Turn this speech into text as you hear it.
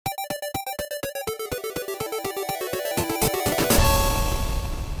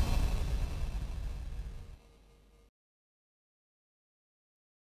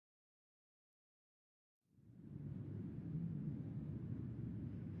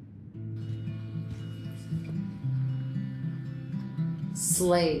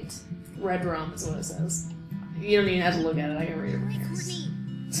Slate. Red rum is what it says. You don't even have to look at it. I can read it from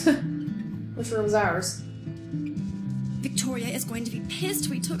here. Which room's ours? Victoria is going to be pissed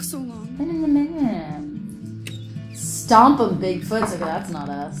we took so long. Stomp 'em, Bigfoot. Okay, that's not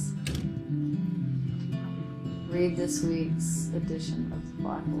us. Read this week's edition of the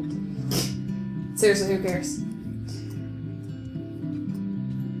Black Hole TV. Seriously, who cares?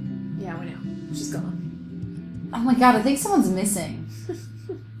 Yeah, we know. She's gone. Oh my god, I think someone's missing.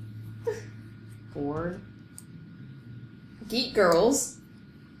 Bored. Geek Girls.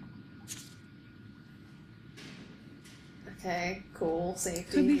 Okay, cool. Safety.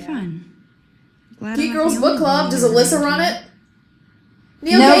 Could be fun. Glad Geek I'm not Girls the Book only Club. one Does here. Alyssa run it?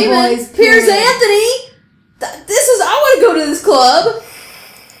 Neil No, Gaiman. boys, Piers period. Anthony. I want to go to this club.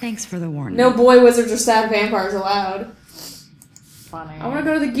 Thanks for the warning. No boy wizards or sad vampires allowed. Funny. I want to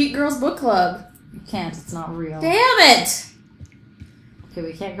go to the Geek Girls Book Club. You can't, it's not real. Damn it! Okay,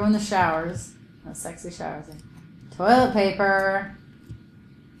 we can't go in the showers. No sexy showers. Toilet paper.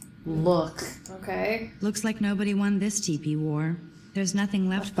 Look. Okay. Looks like nobody won this TP war. There's nothing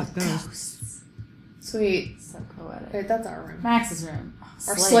left but ghosts. Sweet. So poetic. Wait, that's our room. Max's room.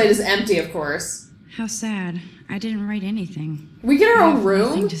 Our slate is empty, of course. How sad. I didn't write anything. We get our I own have room?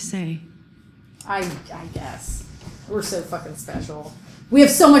 nothing to say. I guess. We're so fucking special. We have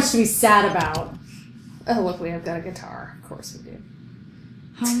so much to be sad about. Oh, look, we have got a guitar. Of course we do.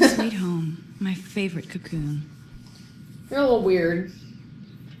 Home sweet home. My favorite cocoon. You're a little weird.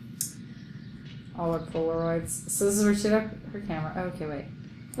 All our Polaroids. So this is where she had her camera. Okay, wait.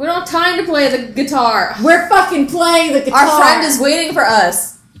 We don't have time to play the guitar. We're fucking playing the guitar. Our friend is waiting for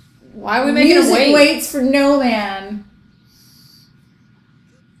us. Why are we making him Music wait? waits for no man.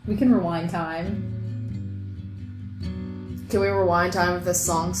 We can rewind time. Can we rewind time if this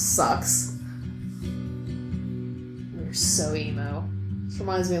song sucks? We're so emo. This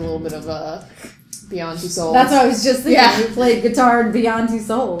reminds me a little bit of Beyond Two Souls. That's what I was just thinking. Yeah. We played guitar in Beyond Two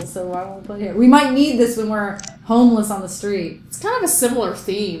Souls, so why won't we play it? We might need this when we're homeless on the street. It's kind of a similar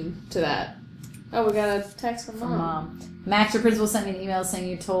theme to that. Oh, we got a text from From Mom. Max, your principal sent me an email saying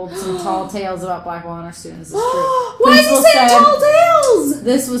you told some tall tales about Blackwell and our students. It's true. Why is he Principal saying said tall tales?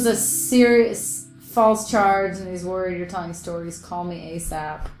 this was a serious false charge and he's worried you're telling stories. Call me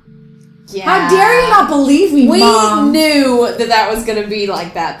ASAP. Yeah. How dare you not believe me, We Mom? knew that was going to be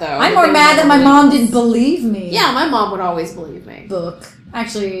like that, though. I'm more mad that my mom didn't believe me. Yeah, my mom would always believe me. Book.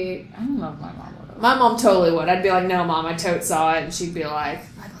 Actually, I don't know if my mom would have. My mom totally would. I'd be like, no, Mom, I totes saw it. And she'd be like,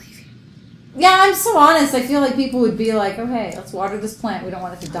 I believe you. Yeah, I'm so honest. I feel like people would be like, okay, let's water this plant. We don't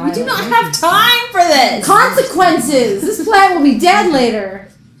want it to die. We do like not monkeys." have time for this. Consequences! This plant will be dead later.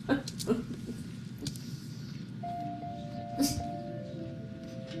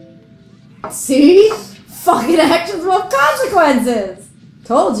 See? Fucking actions will have consequences!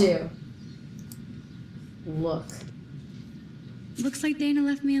 Told you. Look. Looks like Dana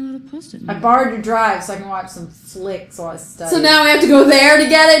left me a little post-it I note. borrowed your drive so I can watch some flicks while I study. So now we have to go there to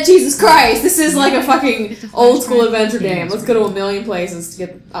get it? Jesus Christ. This is like a fucking old school adventure game. Let's go to a million places to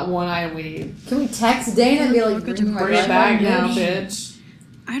get one item we need. Can we text Dana and be like, Bring bring my Bring it drive back on, now, bitch? bitch.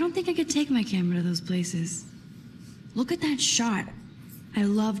 I don't think I could take my camera to those places. Look at that shot. I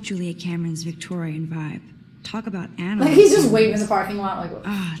love Julia Cameron's Victorian vibe. Talk about animals. Like, he's just waiting in the parking lot like, what?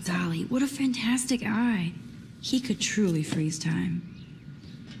 Ah, Dolly, what a fantastic eye. He could truly freeze time.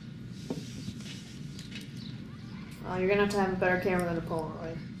 Oh, you're gonna have a better camera than a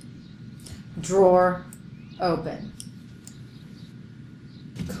Polaroid. Drawer open.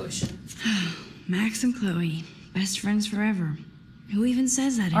 Cushion. Max and Chloe, best friends forever. Who even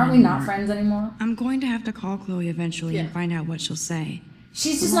says that Aren't we anymore? not friends anymore? I'm going to have to call Chloe eventually and find out what she'll say.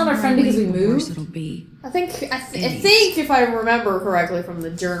 She's The just not our longer friend I because we wait, the worse moved. it'll be. I think if I remember correctly from the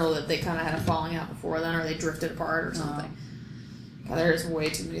journal that they kind of had a falling out before then, or they drifted apart or something. God, there's way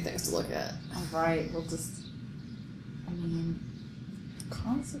too many things to look at. Alright, we'll just... I mean...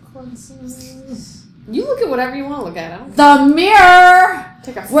 Consequences... You look at whatever you want to look at. I don't The mirror!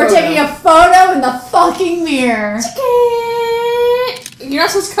 take a photo. We're taking a photo in the fucking mirror! You're not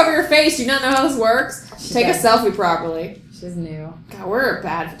supposed to cover your face. Do you not know how this works? Take a selfie properly. She's new. God, we're a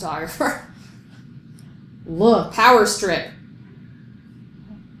bad photographer. Look. Power strip.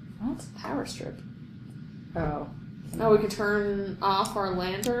 What? Power strip. Oh. Oh, we could turn off our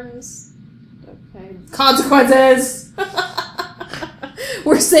lanterns. Okay. Consequences!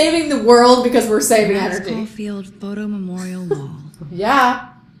 We're saving the world because we're saving Max energy. Caulfield Photo Memorial Wall. Yeah.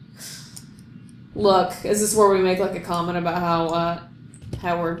 Look, is this where we make like a comment about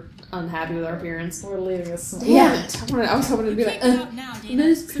how we're unhappy with our appearance? We're leaving us. Damn it! I was hoping to be like, Now,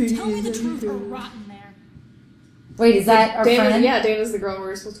 Dana. So tell me the truth or rot in there. Wait, is that our friend? Yeah, Dana's the girl we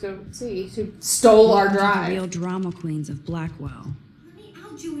were supposed to go see. Who stole our Welcome to drive. The real drama queens of Blackwell. Let me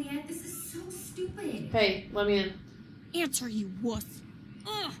out, Juliet. This is so stupid. Hey, let me in. Answer, you wuss.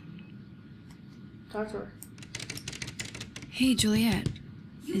 Ugh. Talk to her. Hey, Juliet.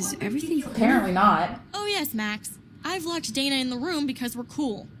 Is everything cool? Apparently not. Oh yes, Max. I've locked Dana in the room because we're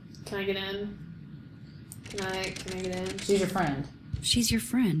cool. Can I get in? Can I get in? She's your friend. She's your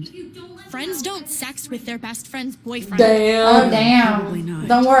friend. You don't let me Friends out. don't sex with their best friend's boyfriend. Oh, Probably damn. not.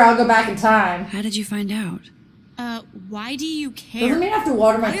 Don't worry, I'll go back in time. How did you find out? Why do you Doesn't care? mean I have to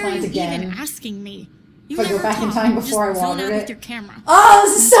water my Why are plant you again. even asking me? You If I go never back in talk. time You before I just zone watered out it. with your camera. Oh,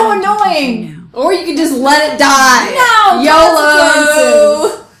 this is so That's what I'm annoying. doing now. Or you can just let it die. No, YOLO.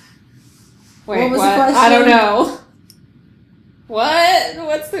 consequences. Wait, What was what? the question? I don't know. What?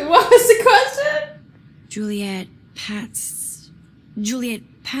 What was the question? Juliet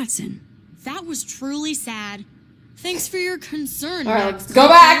Patson. That was truly sad. Thanks for your concern. All right, Max. let's go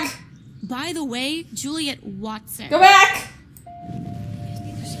back. By the way, Juliet Watson. Go back.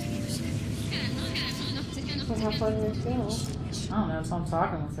 Well, how far do we have to go? I don't know, so I'm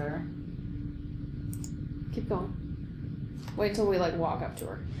talking with her. Keep going. Wait till we like walk up to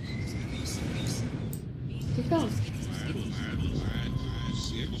her. Keep going.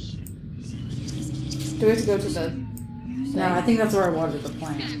 Do we have to go to the? No, I think that's where I watered the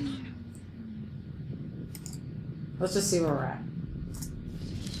plant. Let's just see where we're at.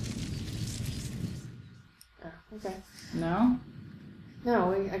 Oh, okay. No?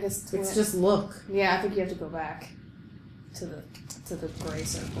 No, I guess It's just look. Yeah, I think you have to go back to the gray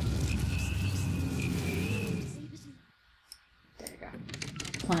circle. There you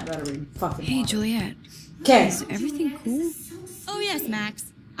go. Plant better be fucking Hey, watered. Juliet. Okay. Is everything cool? Oh yes, Max.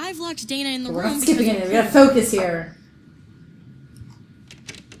 I've locked Dana in the We're room not skipping because it. We gotta focus here.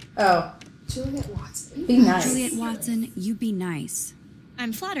 Oh, Juliet Watson. be nice. Juliet Watson, you be nice.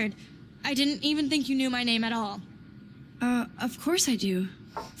 I'm flattered. I didn't even think you knew my name at all. Of course I do.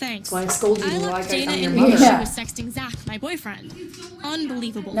 Thanks. That's why I scolded I you locked like Dana I'm in your the mother. room. Yeah. She was sexting Zach, my boyfriend.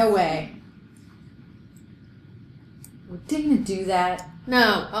 Unbelievable. No way. Would Dana do that?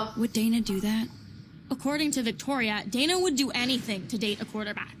 No. Oh. Would Dana do that? According to Victoria, Dana would do anything to date a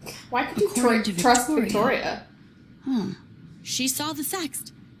quarterback. Why could you According to trust Victoria. Victoria? Huh. She saw the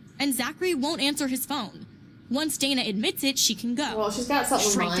sext, and Zachary won't answer his phone. Once Dana admits it, she can go. Well, she's got something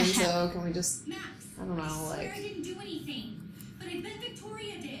in Straight to mind, hell. so can we just? Max, I don't know, I swear like- I didn't do anything. But I bet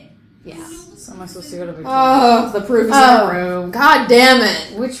Victoria did. Yeah. So am I supposed to go to Victoria? Oh, the proof is in Oh. the room. God damn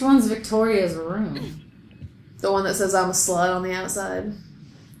it! Which one's Victoria's room? The one that says I'm a slut on the outside.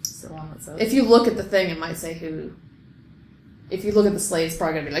 It's the one that says. If you look at the thing, it might say who. If you look at the slate, it's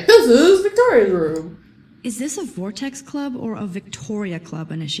probably gonna be like, "This is Victoria's room." Is this a Vortex Club or a Victoria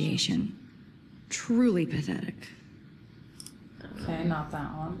Club initiation? Truly pathetic. Okay, not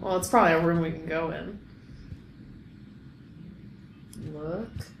that one. Well, it's probably a room we can go in. Look.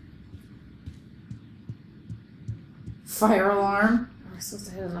 Fire alarm. Am I supposed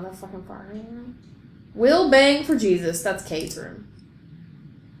to hit another fucking fire alarm? Will bang for Jesus. That's Kate's room.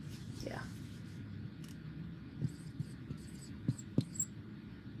 Yeah.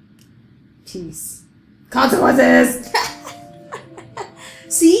 Peace. Consequences!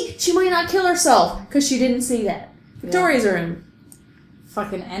 See? She might not kill herself because she didn't see that. Victoria's room.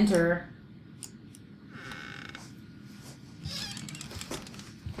 Fucking enter.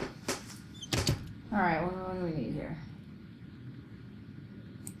 Alright, what do we need here?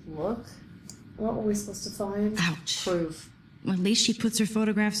 Look. What were we supposed to find? Ouch. Proof. Well, at least she puts her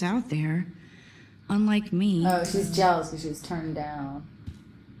photographs out there. Unlike me. Oh, she's jealous because she was turned down.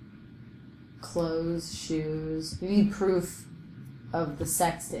 Clothes, shoes. You need proof of the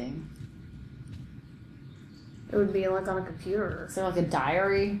sexting. It would be like on a computer. Is there like a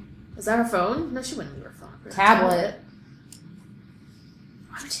diary? Is that her phone? No, she wouldn't leave her phone. Tablet.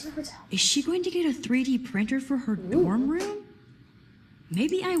 Why would she never tell? Is she going to get a 3D printer for her dorm room?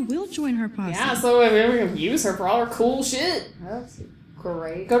 Maybe I will join her posse. Yeah, so if we ever can use her for all her cool shit. That's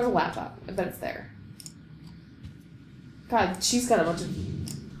great. Go to the laptop. I bet it's there. God, she's got a bunch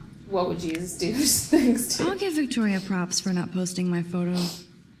of what would Jesus do things too. I'll give Victoria props for not posting my photo.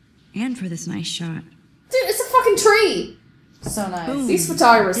 And for this nice shot. Dude, it's a fucking tree! So nice. Boom. These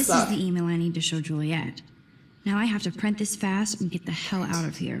photographers This suck. is the email I need to show Juliet. Now I have to print this fast and get the hell out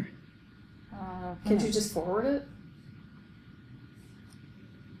of here. Can't you just forward it?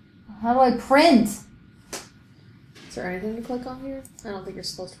 How do I print? Is there anything to click on here? I don't think you're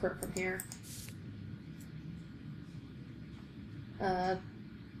supposed to print from here.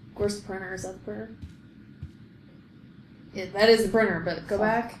 Where's the printer? Is that the printer? Yeah, that is the printer, but go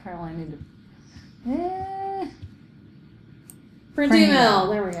back. Apparently I need to... Print Print email. email.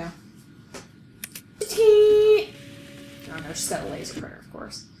 There we go. Oh no, she's got a laser printer, of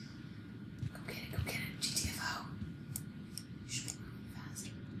course. Go get it, GTFO. You should be moving faster.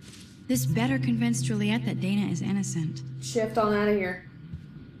 This better convince Juliet that Dana is innocent. Shift on out of here.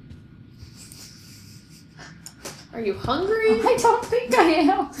 Are you hungry? I don't think I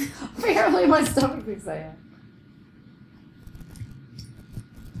am. Apparently my stomach thinks I am.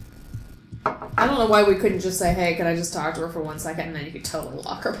 I don't know why we couldn't just say, hey, can I just talk to her for 1 second, and then you could totally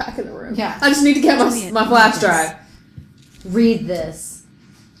lock her back in the room. Yeah. I just need to get my flash drive. Read this.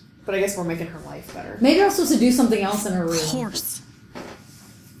 But I guess we're making her life better. Maybe I'm supposed to do something else in her room. Of course.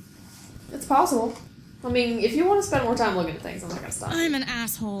 It's possible. I mean, if you want to spend more time looking at things, I'm not gonna stop. I'm an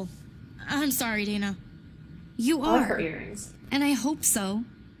asshole. I'm sorry, Dana. You I like her are, earrings. and I hope so.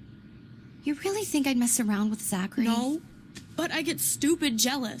 You really think I'd mess around with Zachary? No, but I get stupid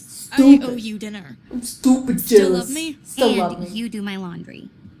jealous. Stupid. I owe you dinner. I'm stupid jealous. Still love me? Still and love me. you do my laundry.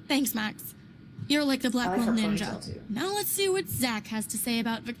 Thanks, Max. You're like the I Black like Hole her Ninja. ponytail, too. Now let's see what Zach has to say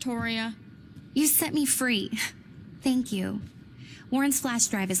about Victoria. You set me free. Thank you. Warren's flash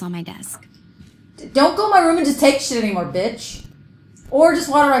drive is on my desk. Don't go in my room and just take shit anymore, bitch. Or just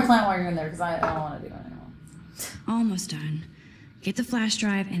water my plant while you're in there, because I don't want to do it anymore. Almost done. Get the flash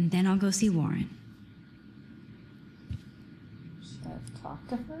drive, and then I'll go see Warren. Should I talk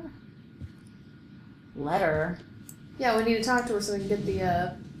to her? Letter? Yeah, we need to talk to her so we can get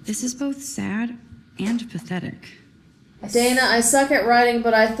the, This is both sad and pathetic. Dana, I suck at writing,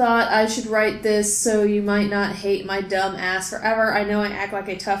 but I thought I should write this so you might not hate my dumb ass forever. I know I act like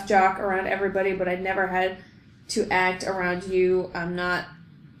a tough jock around everybody, but I never had to act around you. I'm not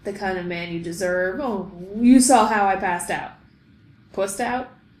the kind of man you deserve. Oh, you saw how I passed out. Pussed out?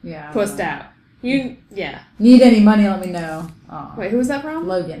 Yeah. I Pussed don't know. out. You, yeah. Need any money, let me know. Oh. Wait, who was that from?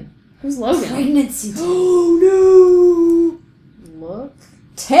 Logan. Who's Logan? Pregnancy. Oh, no! Look.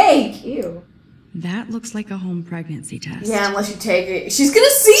 Take. Ew. That looks like a home pregnancy test. Yeah, unless you take it. She's gonna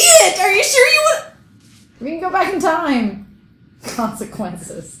see it! Are you sure you want? We can go back in time.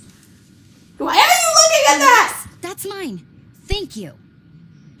 Consequences. Why are you looking at that? That's mine. Thank you.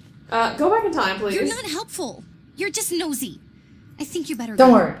 Go back in time, please. You're not helpful. You're just nosy. I think you better Don't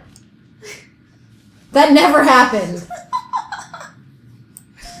go. worry. That never happened.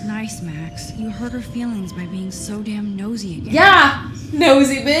 Nice, Max. You hurt her feelings by being so damn nosy again. Yeah!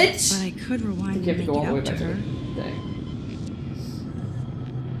 Nosy bitch! But I could rewind You and have to make go all it the way up to back to her. the thing.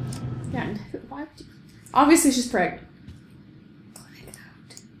 Yeah, and why would you... Obviously she's pregnant.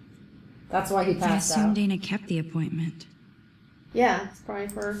 That's why he I passed assume out. Dana kept the appointment. Yeah, it's probably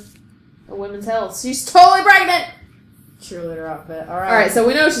for a women's health. She's totally pregnant! Cheerleader outfit. Alright. Alright, so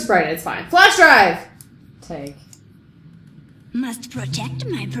we know she's pregnant. It's fine. Flash drive! Take. Must protect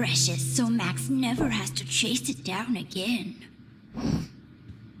my precious so Max never has to chase it down again.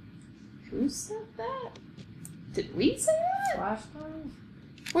 Who said that? Did we say that? Flash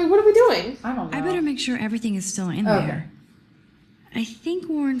drive? Wait, what are we doing? I don't know. I better make sure everything is still in Okay. there. I think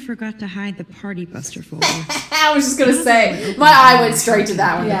Warren forgot to hide the Party Buster folder. I was just gonna say, my eye went straight to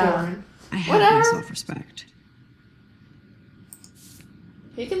that one. Yeah. Porn. I have Whatever. my self-respect.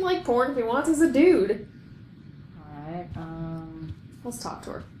 He can like porn if he wants. He's a dude. Alright, Let's talk to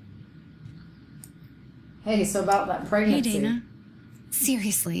her. hey, so about that Hey, pregnancy. Dana.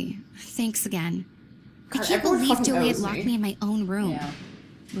 Seriously, thanks again. I God, can't everyone believe fucking Juliet owes locked me. me in my own room. Yeah.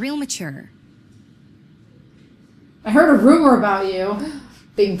 Real mature. I heard a rumor about you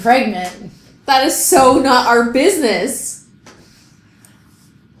being pregnant. That is so not our business.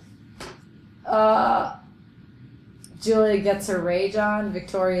 Julia gets her rage on.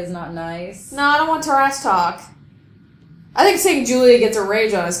 Victoria's not nice. No, I don't want trash talk. I think saying Julia gets her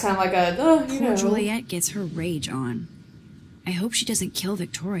rage on is kind of like a, you Poor know. Juliet gets her rage on. I hope she doesn't kill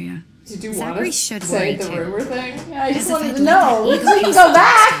Victoria. Did you Zachary want to should say worry, the too. rumor thing? Yeah, I just As if wanted I'd to let know. that So we can evil go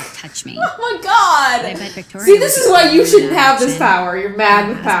back. still touch me. Oh my god! I bet Victoria See, this would is why you be shouldn't in have this action. power. You're mad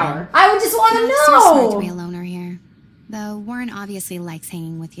with power. I would just want to Max, you're smart to be a know. loner here. Though Warren obviously likes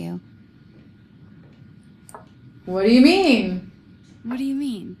hanging with you. What do you mean? What do you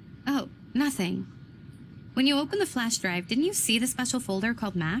mean? Oh, nothing. When you opened the flash drive, didn't you see the special folder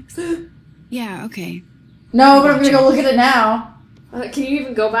called Max? Yeah, okay. No, but I'm gonna go look at it now. Can you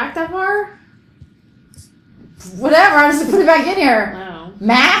even go back that far? Whatever, I'm just gonna put it back in here. No.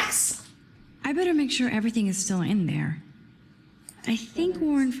 Max? I better make sure everything is still in there. I think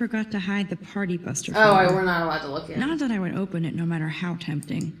Warren forgot to hide the Party Buster Oh, folder. we're not allowed to look in. Not that I would open it no matter how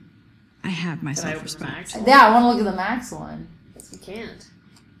tempting. I have my Can I open the self-respect. Max? Yeah, I want to look at the Max one. Yes, we can't.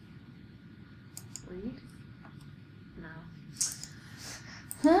 Read? No.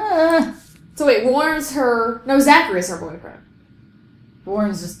 Huh. So wait, Warren's her... No, Zachary's her boyfriend.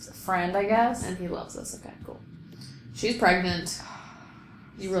 Warren's just a friend, I guess. And he loves us. Okay, cool. She's pregnant.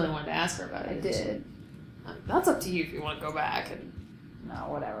 You really wanted to ask her about it. I did. That's up to you if you want to go back and. No,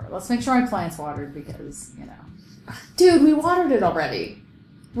 whatever. Let's make sure my plant's watered because, you know. Dude, we watered it already.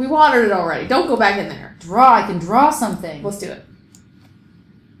 Don't go back in there. I can draw something. Let's do it.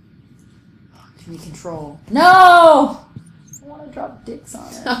 Give me control. No! I want to drop dicks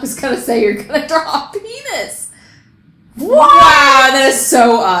on it. I was gonna say you're gonna draw a penis. What? Wow, that is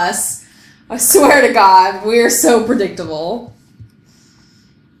so us. I swear to God, we are so predictable.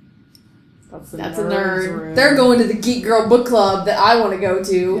 That's a nerd. Room. They're going to the Geek Girl Book Club that I want to go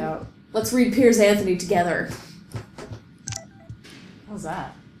to. Yep. Let's read Piers Anthony together. What was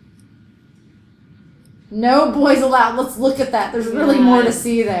that? No boys allowed. Let's look at that. There's really Yeah. more to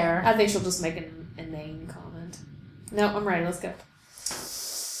see there. I think she'll just make an inane comment. No, I'm ready. Let's go.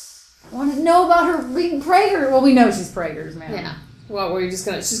 I want to know about her being Prager. Well, we know she's Prager's, man. Yeah. Well, we're just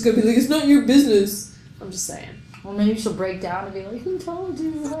gonna. She's gonna be like, it's not your business. I'm just saying. Well, maybe she'll break down and be like, who told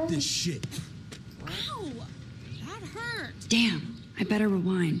you? Fuck this shit. Ow! That hurt. Damn, I better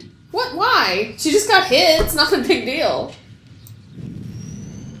rewind. What? Why? She just got hit. It's not a big deal.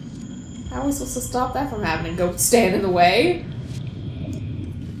 How are we supposed to stop that from happening? Go stand in the way?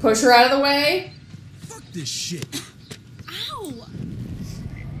 Push her out of the way? Fuck this shit. Ow!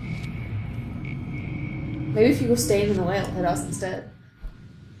 Maybe if you go stand in the way, it'll hit us instead.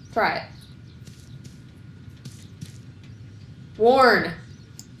 Try it. Warn!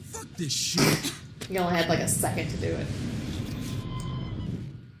 Fuck this shit. You only had like a second to do it.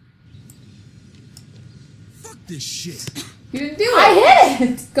 Fuck this shit. You didn't do it! I hit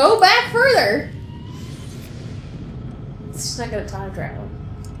it! Go back further! She's not good at time travel.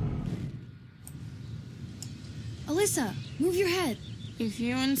 Alyssa, move your head. If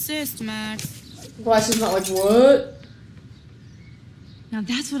you insist, Max. Why she's not like, what? Now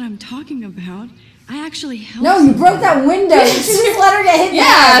that's what I'm talking about. I actually helped. No, you broke that window. You should just let her get hit.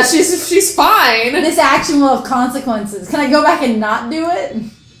 Yeah, she's fine. This action will have consequences. Can I go back and not do it?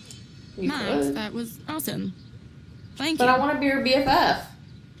 You Max, could. that was awesome. Thank But you. I want to be her BFF.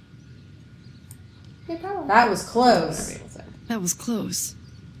 Hey, power. That was Whatever close. people say. That was close.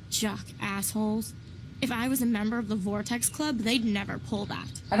 Jock assholes. If I was a member of the Vortex Club, they'd never pull that.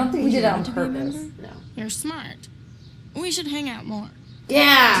 I don't think we did it on want to be a purpose. member? No. You're smart. We should hang out more.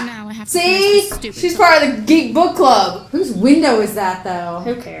 Yeah. Now I have to See? finish this stupid She's book. part of the Geek Book Club. Whose window is that, though?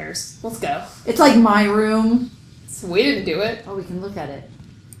 Who cares? Let's go. It's like my room. We didn't do it. Oh, we can look at it.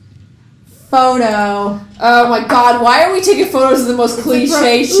 Photo. Oh my god, why are we taking photos of the most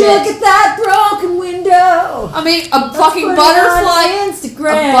cliche shit? Look at that broken window. I mean, a Let's fucking put it butterfly, on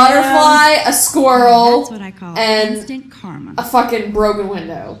Instagram. a butterfly, a squirrel, That's what I call and instant karma. a fucking broken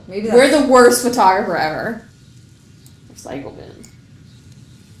window. Maybe We're that's- the worst photographer ever. Recycle bin.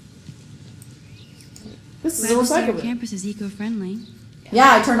 This is a Glad to see recycle our bin. campus is eco-friendly.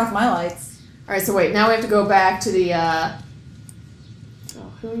 Yeah, I turned off my lights. Alright, so wait, now we have to go back to the, Oh,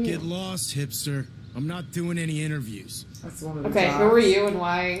 who are you? Get lost, hipster. I'm not doing any interviews. That's one of the Okay, jobs. who are you and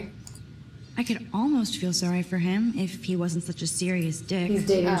why? I could almost feel sorry for him if he wasn't such a serious dick. He's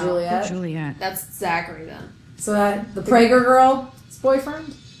dating Oh, Juliet. Juliet. That's Zachary then. So that the Prager girl's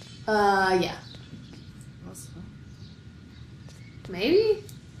boyfriend? Yeah. Maybe?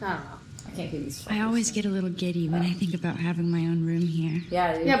 I don't know. I can't get these. I always get a little giddy when I think about having my own room here.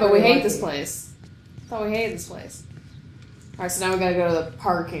 Yeah, you're Yeah, but we pretty hate this lucky. place. I thought we hated this place. Alright, so now we gotta go to the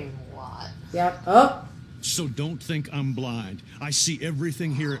parking lot. Yep. Oh, So don't think I'm blind. I see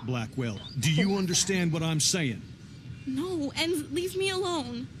everything here at Blackwell. Do you understand what I'm saying? No, and leave me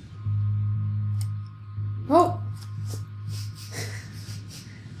alone. Oh.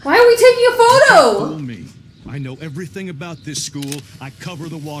 Why are we taking a photo? Fool me. I know everything about this school. I cover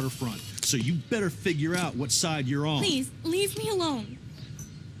the waterfront. So you better figure out what side you're on. Please, leave me alone.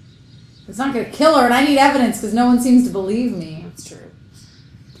 it's not gonna kill her, and I need evidence because no one seems to believe me. That's true.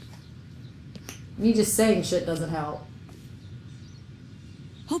 Me just saying shit doesn't help.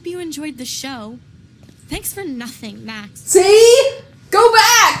 Hope you enjoyed the show. Thanks for nothing, Max. See? Go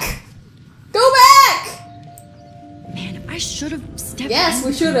back! Go back! Man, I should have stepped Yes, in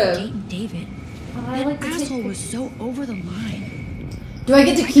we between should've. Kate and David. I That like to take asshole was so over the line. Do I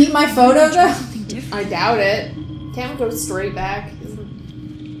get to keep my photo though? Something different. I doubt it. Can't we go straight back?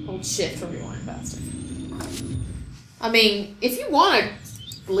 Hold shift for rewind faster. I mean, if you want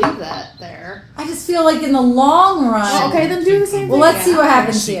to leave that there. I just feel like in the long run. Oh, okay, then do the same Well, thing. let's see what I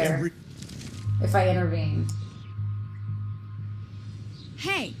happens see here every- if I intervene.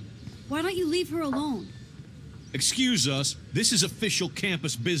 Hey, why don't you leave her alone? Excuse us. This is official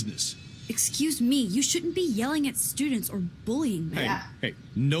campus business. Excuse me, you shouldn't be yelling at students or bullying them. Hey, hey,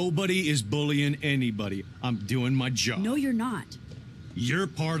 nobody is bullying anybody. I'm doing my job. No, you're not. You're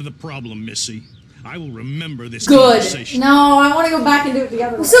part of the problem, Missy. I will remember this Good. conversation. No, I want to go back and do it the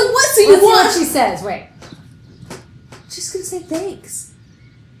other way. So what? So you Let's see want? what she says. Wait. She's gonna say thanks.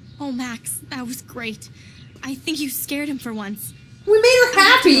 Oh, Max, that was great. I think you scared him for once. We made her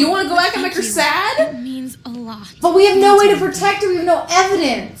happy. You want to go back and make her Thank you. sad? It means a lot. But we have no way to protect her. We have no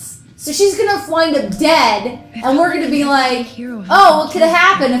evidence. So she's gonna wind up dead, and we're gonna be like, "Oh, what could have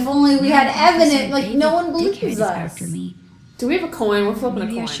happened if only we had evidence?" Like no one believes us. After me. Do we have a coin? We're flipping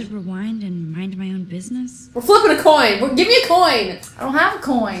Maybe a I coin. should rewind and mind my own business. We're flipping a coin. Give me a coin. I don't have a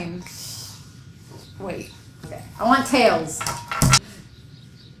coin. Wait. Okay, I want tails.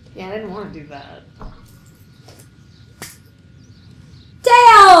 Yeah, I didn't want to do that.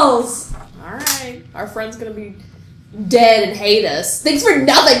 Tails. All right. Our friend's gonna be dead and hate us. Thanks for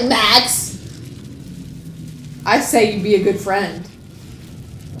nothing, Max. I say you be a good friend.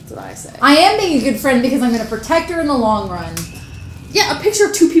 That's what I say. I am being a good friend because I'm gonna protect her in the long run. Yeah, a picture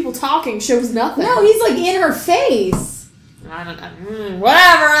of two people talking shows nothing. No, he's like in her face. I don't know.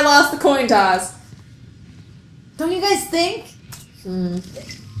 Whatever. I lost the coin toss. Don't you guys think?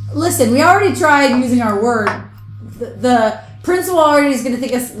 Listen, we already tried using our word. The principal already is going to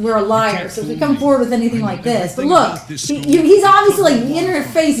think us we're a liar. So if we come forward with anything like this, but look, he's obviously like in her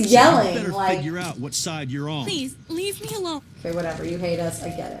face You yelling. better Like, figure out what side you're on. Please, leave me alone. okay, whatever. You hate us. I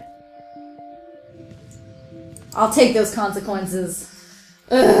get it. I'll take those consequences.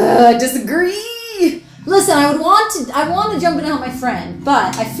 I disagree. Listen, I want to jump in and help my friend,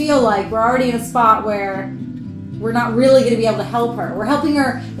 but I feel like we're already in a spot where we're not really going to be able to help her. We're helping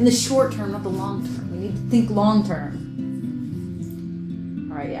her in the short term, not the long term. We need to think long term.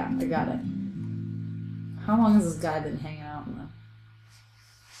 All right, yeah, I got it. How long has this guy been hanging out in the